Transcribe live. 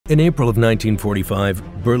In April of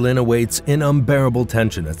 1945, Berlin awaits in unbearable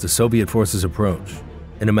tension as the Soviet forces approach.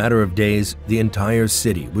 In a matter of days, the entire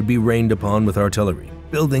city would be rained upon with artillery.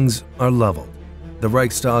 Buildings are leveled. The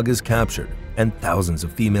Reichstag is captured, and thousands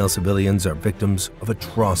of female civilians are victims of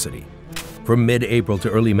atrocity. From mid-April to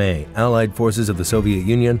early May, Allied forces of the Soviet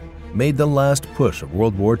Union made the last push of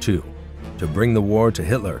World War II to bring the war to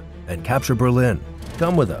Hitler and capture Berlin.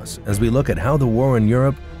 Come with us as we look at how the war in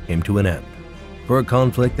Europe came to an end. For a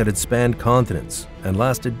conflict that had spanned continents and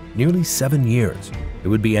lasted nearly 7 years, it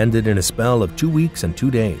would be ended in a spell of 2 weeks and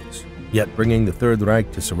 2 days. Yet bringing the Third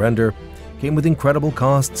Reich to surrender came with incredible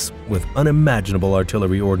costs, with unimaginable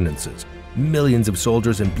artillery ordinances, millions of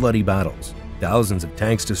soldiers in bloody battles, thousands of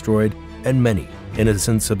tanks destroyed, and many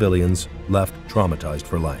innocent civilians left traumatized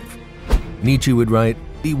for life. Nietzsche would write,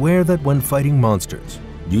 "Beware that when fighting monsters,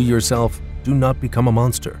 you yourself do not become a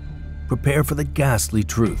monster. Prepare for the ghastly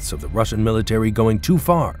truths of the Russian military going too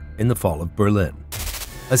far in the fall of Berlin."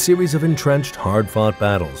 A series of entrenched, hard-fought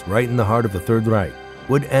battles right in the heart of the Third Reich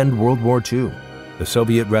would end World War II. The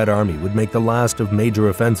Soviet Red Army would make the last of major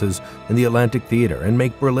offenses in the Atlantic Theater and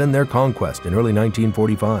make Berlin their conquest in early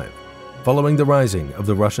 1945. Following the rising of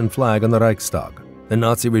the Russian flag on the Reichstag, the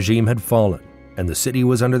Nazi regime had fallen, and the city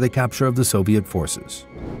was under the capture of the Soviet forces.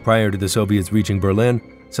 Prior to the Soviets reaching Berlin,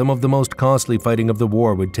 some of the most costly fighting of the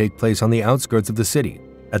war would take place on the outskirts of the city,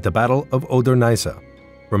 at the Battle of Oder-Neisse.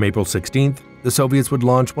 From April 16th, the Soviets would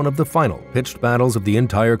launch one of the final pitched battles of the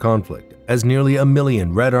entire conflict, as nearly 1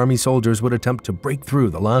 million Red Army soldiers would attempt to break through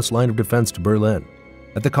the last line of defense to Berlin.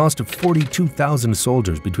 At the cost of 42,000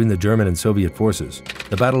 soldiers between the German and Soviet forces,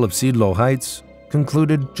 the Battle of Seelow Heights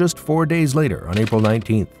concluded just 4 days later on April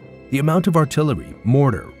 19th. The amount of artillery,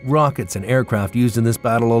 mortar, rockets, and aircraft used in this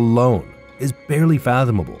battle alone is barely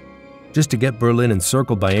fathomable. Just to get Berlin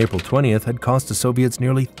encircled by April 20th had cost the Soviets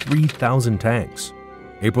nearly 3,000 tanks.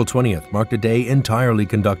 April 20th marked a day entirely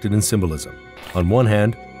conducted in symbolism. On one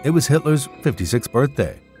hand, it was Hitler's 56th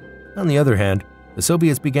birthday. On the other hand, the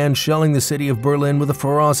Soviets began shelling the city of Berlin with a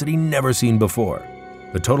ferocity never seen before.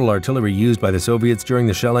 The total artillery used by the Soviets during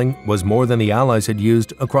the shelling was more than the Allies had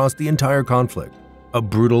used across the entire conflict. A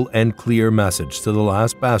brutal and clear message to the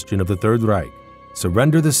last bastion of the Third Reich.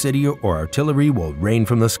 Surrender the city or artillery will rain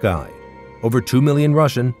from the sky. Over 2 million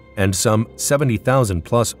Russian and some 70,000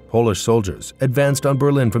 plus Polish soldiers advanced on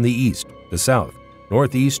Berlin from the east, the south,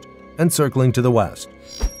 northeast, and circling to the west.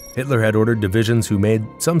 Hitler had ordered divisions who made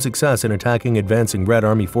some success in attacking advancing Red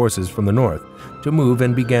Army forces from the north to move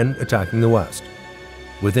and begin attacking the west.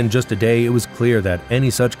 Within just a day, it was clear that any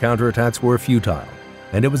such counterattacks were futile,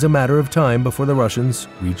 and it was a matter of time before the Russians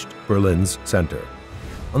reached Berlin's center.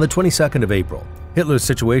 On the 22nd of April, Hitler's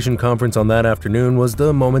situation conference on that afternoon was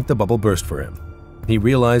the moment the bubble burst for him. He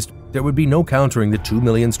realized there would be no countering the 2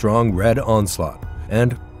 million-strong Red onslaught,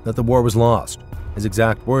 and that the war was lost. His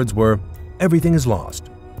exact words were, "Everything is lost."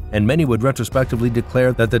 And many would retrospectively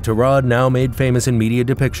declare that the tirade now made famous in media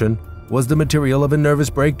depiction was the material of a nervous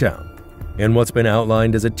breakdown. In what's been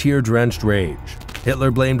outlined as a tear-drenched rage,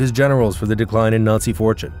 Hitler blamed his generals for the decline in Nazi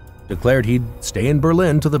fortune, declared he'd stay in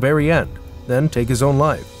Berlin till the very end, then take his own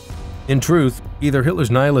life. In truth, either Hitler's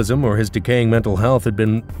nihilism or his decaying mental health had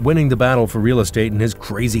been winning the battle for real estate in his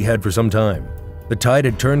crazy head for some time. The tide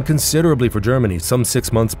had turned considerably for Germany some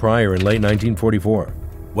 6 months prior in late 1944.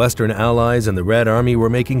 Western allies and the Red Army were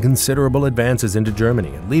making considerable advances into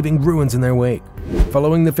Germany and leaving ruins in their wake.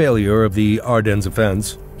 Following the failure of the Ardennes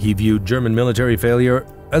offense, he viewed German military failure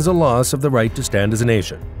as a loss of the right to stand as a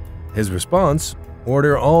nation. His response?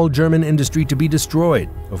 Order all German industry to be destroyed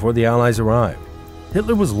before the Allies arrived.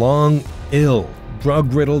 Hitler was long ill,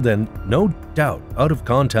 drug-riddled, and no doubt out of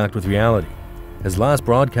contact with reality. His last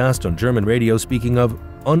broadcast on German radio, speaking of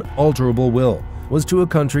unalterable will, was to a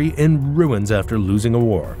country in ruins after losing a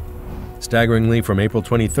war. Staggeringly, from April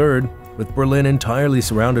 23rd, with Berlin entirely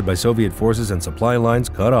surrounded by Soviet forces and supply lines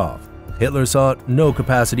cut off, Hitler saw no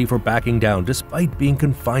capacity for backing down despite being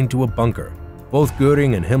confined to a bunker. Both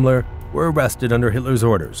Göring and Himmler were arrested under Hitler's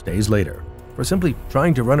orders days later for simply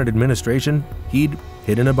trying to run an administration he'd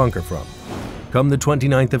hid in a bunker from. Come the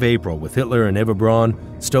 29th of April, with Hitler and Eva Braun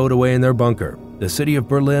stowed away in their bunker, the city of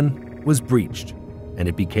Berlin was breached, and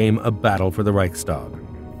it became a battle for the Reichstag.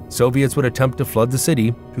 Soviets would attempt to flood the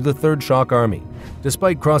city through the Third Shock Army.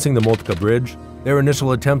 Despite crossing the Moltke Bridge, their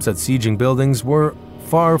initial attempts at sieging buildings were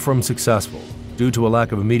far from successful due to a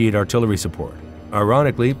lack of immediate artillery support.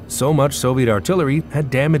 Ironically, so much Soviet artillery had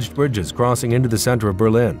damaged bridges crossing into the center of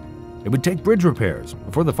Berlin. It would take bridge repairs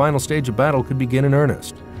before the final stage of battle could begin in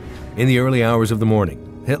earnest. In the early hours of the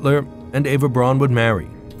morning, Hitler and Eva Braun would marry,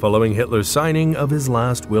 following Hitler's signing of his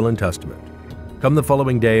last will and testament. Come the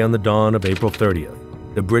following day, on the dawn of April 30th,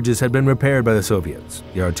 The bridges had been repaired by the Soviets,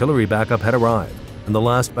 the artillery backup had arrived, and the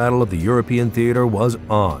last battle of the European theater was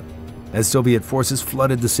on. As Soviet forces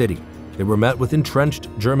flooded the city, they were met with entrenched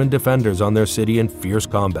German defenders on their city in fierce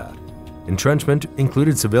combat. Entrenchment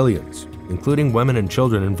included civilians, including women and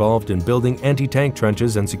children involved in building anti-tank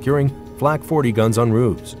trenches and securing Flak 40 guns on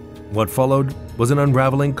roofs. What followed was an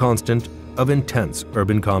unraveling constant of intense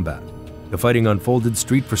urban combat. The fighting unfolded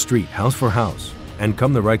street for street, house for house, and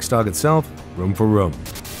come the Reichstag itself, room for room.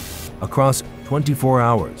 Across 24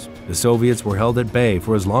 hours, the Soviets were held at bay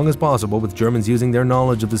for as long as possible, with Germans using their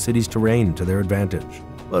knowledge of the city's terrain to their advantage,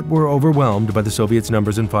 but were overwhelmed by the Soviets'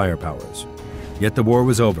 numbers and firepowers. Yet the war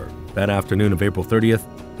was over. That afternoon of April 30th,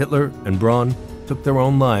 Hitler and Braun took their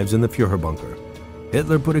own lives in the Führer bunker.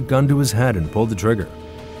 Hitler put a gun to his head and pulled the trigger.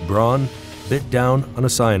 Braun bit down on a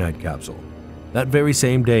cyanide capsule. That very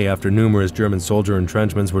same day, after numerous German soldier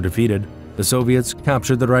entrenchments were defeated, the Soviets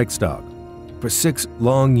captured the Reichstag. For 6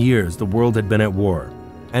 long years, the world had been at war,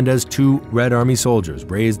 and as 2 Red Army soldiers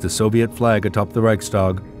raised the Soviet flag atop the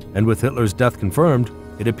Reichstag, and with Hitler's death confirmed,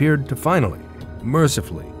 it appeared to finally,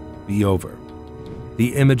 mercifully, be over.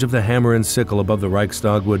 The image of the hammer and sickle above the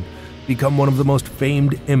Reichstag would become one of the most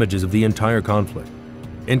famed images of the entire conflict.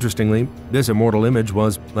 Interestingly, this immortal image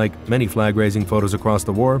was, like many flag-raising photos across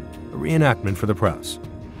the war, a reenactment for the press.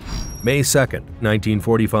 May 2nd,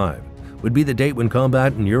 1945, would be the date when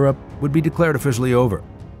combat in Europe would be declared officially over.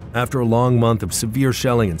 After a long month of severe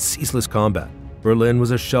shelling and ceaseless combat, Berlin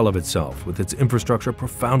was a shell of itself, with its infrastructure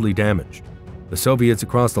profoundly damaged. The Soviets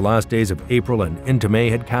across the last days of April and into May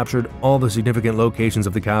had captured all the significant locations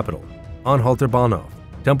of the capital: Anhalter Bahnhof,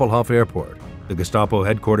 Tempelhof Airport, the Gestapo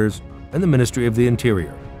headquarters, and the Ministry of the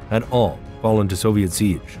Interior had all fallen to Soviet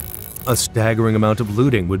siege. A staggering amount of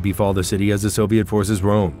looting would befall the city as the Soviet forces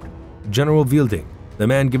roamed. General Wilding, the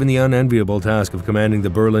man given the unenviable task of commanding the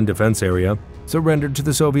Berlin defense area, surrendered to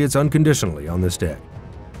the Soviets unconditionally on this day.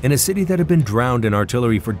 In a city that had been drowned in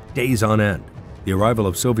artillery for days on end, the arrival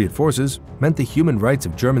of Soviet forces meant the human rights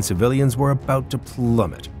of German civilians were about to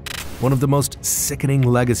plummet. One of the most sickening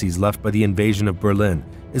legacies left by the invasion of Berlin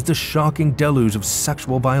is the shocking deluge of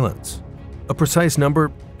sexual violence. A precise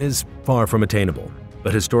number is far from attainable,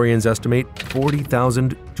 but historians estimate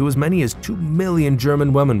 40,000 to as many as 2 million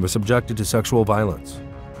German women were subjected to sexual violence.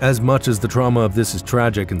 As much as the trauma of this is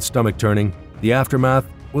tragic and stomach-turning, the aftermath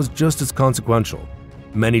was just as consequential.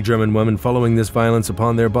 Many German women following this violence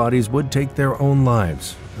upon their bodies would take their own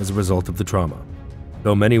lives as a result of the trauma,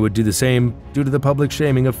 though many would do the same due to the public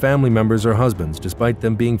shaming of family members or husbands despite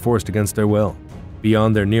them being forced against their will.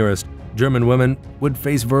 Beyond their nearest, German women would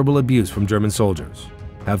face verbal abuse from German soldiers,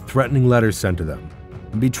 have threatening letters sent to them,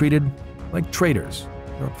 and be treated like traitors,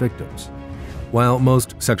 not victims. While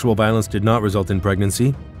most sexual violence did not result in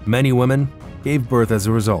pregnancy, many women gave birth as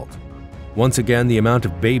a result. Once again, the amount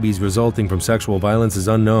of babies resulting from sexual violence is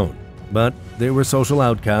unknown, but they were social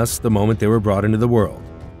outcasts the moment they were brought into the world,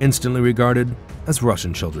 instantly regarded as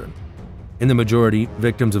Russian children. In the majority,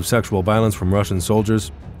 victims of sexual violence from Russian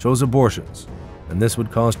soldiers chose abortions, and this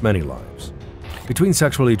would cost many lives. Between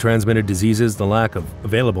sexually transmitted diseases, the lack of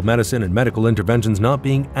available medicine, and medical interventions not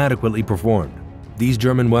being adequately performed, these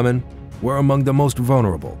German women were among the most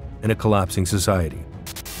vulnerable in a collapsing society.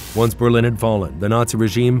 Once Berlin had fallen, the Nazi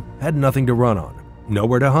regime had nothing to run on,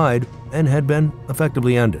 nowhere to hide, and had been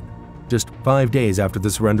effectively ended. Just 5 days after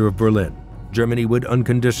the surrender of Berlin, Germany would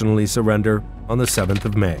unconditionally surrender on the 7th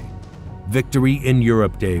of May. Victory in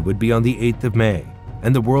Europe Day would be on the 8th of May,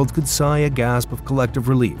 and the world could sigh a gasp of collective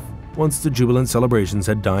relief once the jubilant celebrations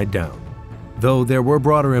had died down. Though there were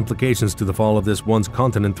broader implications to the fall of this once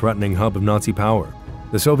continent-threatening hub of Nazi power,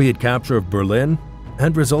 the Soviet capture of Berlin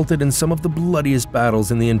had resulted in some of the bloodiest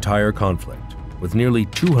battles in the entire conflict, with nearly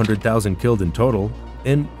 200,000 killed in total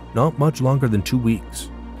in not much longer than 2 weeks.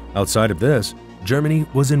 Outside of this, Germany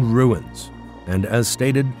was in ruins, and as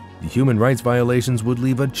stated, the human rights violations would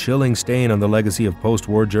leave a chilling stain on the legacy of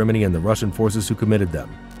post-war Germany and the Russian forces who committed them.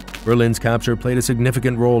 Berlin's capture played a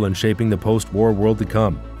significant role in shaping the post-war world to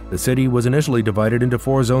come. The city was initially divided into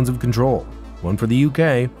 4 zones of control, one for the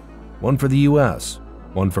UK, one for the US,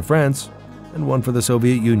 one for France, and one for the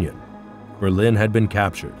Soviet Union. Berlin had been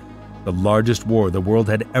captured. The largest war the world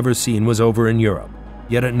had ever seen was over in Europe,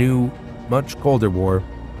 yet a new, much colder war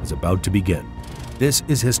was about to begin. This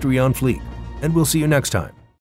is History on Fleek, and we'll see you next time.